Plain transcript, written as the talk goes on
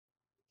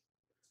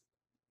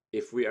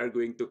If we are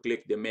going to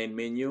click the main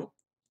menu,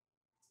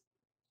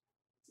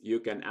 you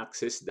can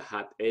access the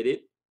hot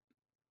edit,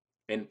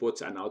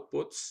 inputs and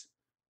outputs,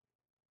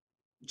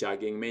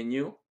 jogging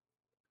menu,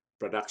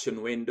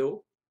 production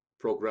window,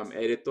 program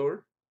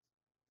editor,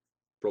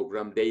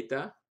 program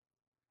data,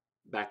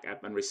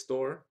 backup and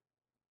restore,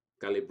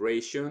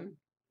 calibration,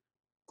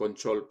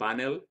 control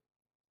panel,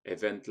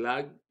 event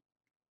log,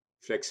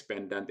 flex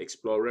pendant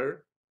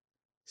explorer,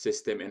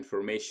 system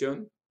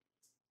information,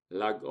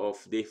 log of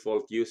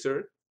default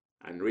user,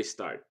 and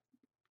restart.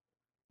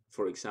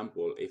 For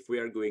example, if we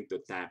are going to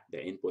tap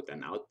the input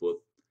and output,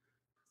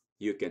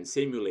 you can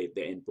simulate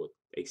the input.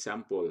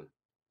 Example,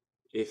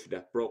 if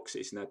the prox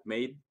is not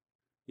made,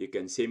 you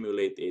can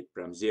simulate it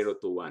from 0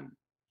 to 1.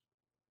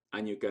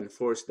 And you can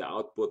force the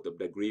output of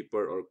the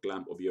gripper or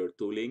clamp of your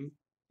tooling,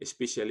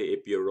 especially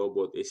if your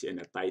robot is in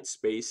a tight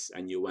space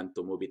and you want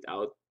to move it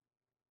out.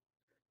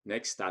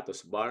 Next,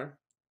 status bar.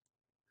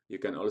 You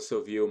can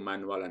also view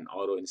manual and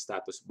auto in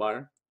status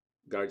bar,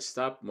 guard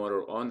stop,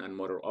 motor on and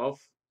motor off.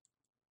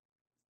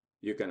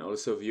 You can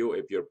also view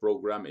if your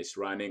program is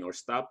running or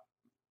stopped,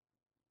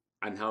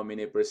 and how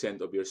many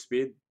percent of your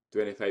speed,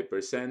 25%,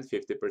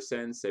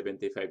 50%,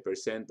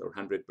 75%, or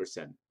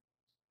 100%.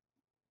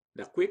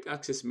 The quick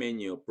access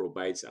menu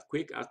provides a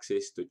quick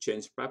access to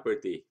change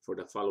property for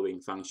the following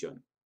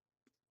function.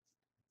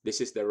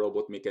 This is the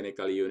robot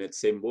mechanical unit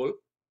symbol,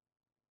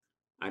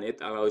 and it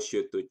allows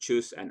you to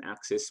choose and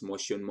access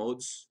motion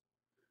modes,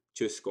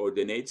 choose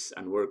coordinates,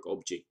 and work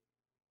object.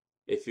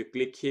 If you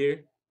click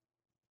here,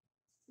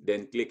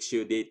 then click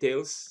Show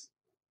Details,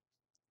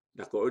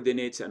 the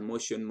coordinates and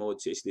motion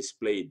modes is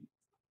displayed,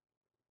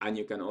 and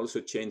you can also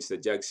change the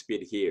jog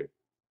speed here.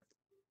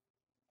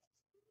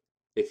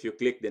 If you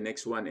click the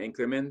next one,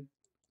 Increment,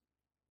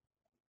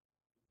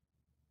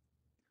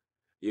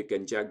 you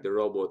can jog the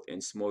robot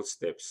in small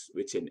steps,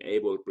 which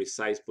enable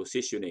precise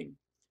positioning,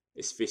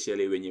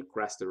 especially when you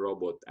crash the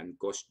robot and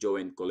cause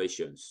joint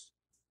collisions.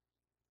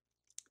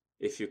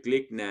 If you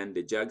click None,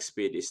 the jog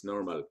speed is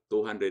normal,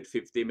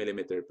 250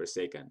 mm per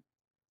second.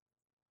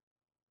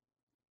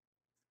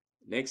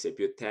 Next, if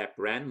you tap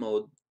Run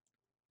Mode,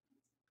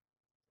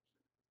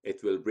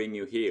 it will bring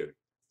you here,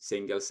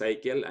 single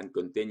cycle and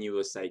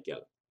continuous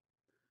cycle.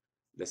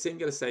 The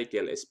single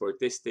cycle is for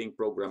testing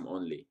program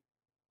only.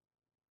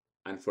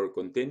 And for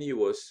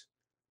continuous,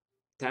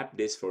 tap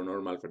this for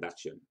normal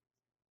production.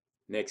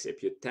 Next,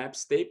 if you tap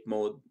Step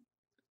Mode,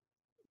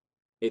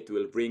 it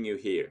will bring you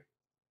here.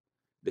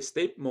 The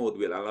step mode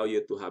will allow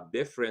you to have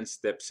different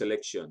step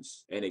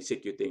selections in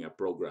executing a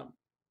program.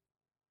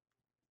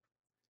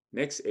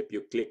 Next, if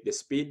you click the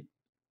speed,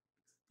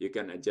 you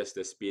can adjust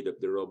the speed of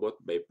the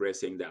robot by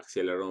pressing the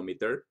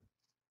accelerometer,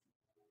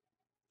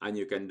 and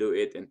you can do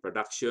it in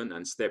production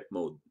and step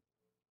mode.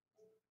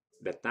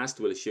 The task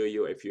will show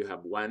you if you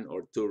have 1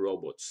 or 2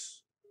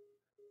 robots.